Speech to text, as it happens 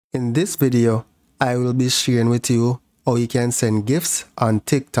In this video, I will be sharing with you how you can send gifts on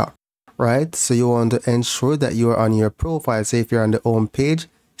TikTok, right? So you want to ensure that you are on your profile. So if you're on the home page,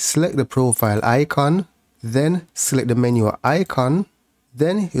 select the profile icon, then select the menu icon,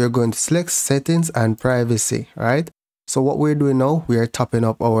 then you're going to select settings and privacy, right? So what we're doing now, we are topping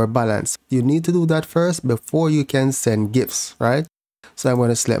up our balance. You need to do that first before you can send gifts, right? So I'm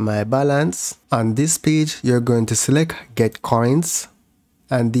going to select my balance. On this page, you're going to select get coins.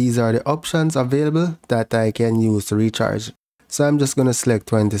 And these are the options available that I can use to recharge. So I'm just going to select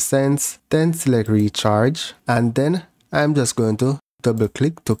 20 cents, then select recharge, and then I'm just going to double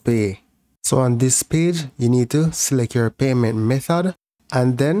click to pay. So on this page, you need to select your payment method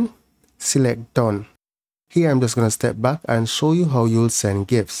and then select done. Here I'm just going to step back and show you how you'll send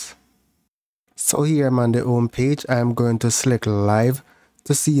gifts. So here I'm on the home page. I'm going to select live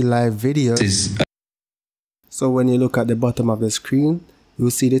to see live videos. So when you look at the bottom of the screen, you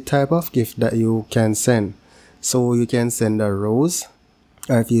see the type of gift that you can send. So you can send a rose,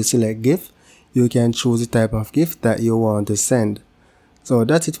 or if you select gift, you can choose the type of gift that you want to send. So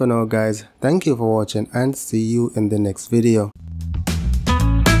that's it for now, guys. Thank you for watching and see you in the next video.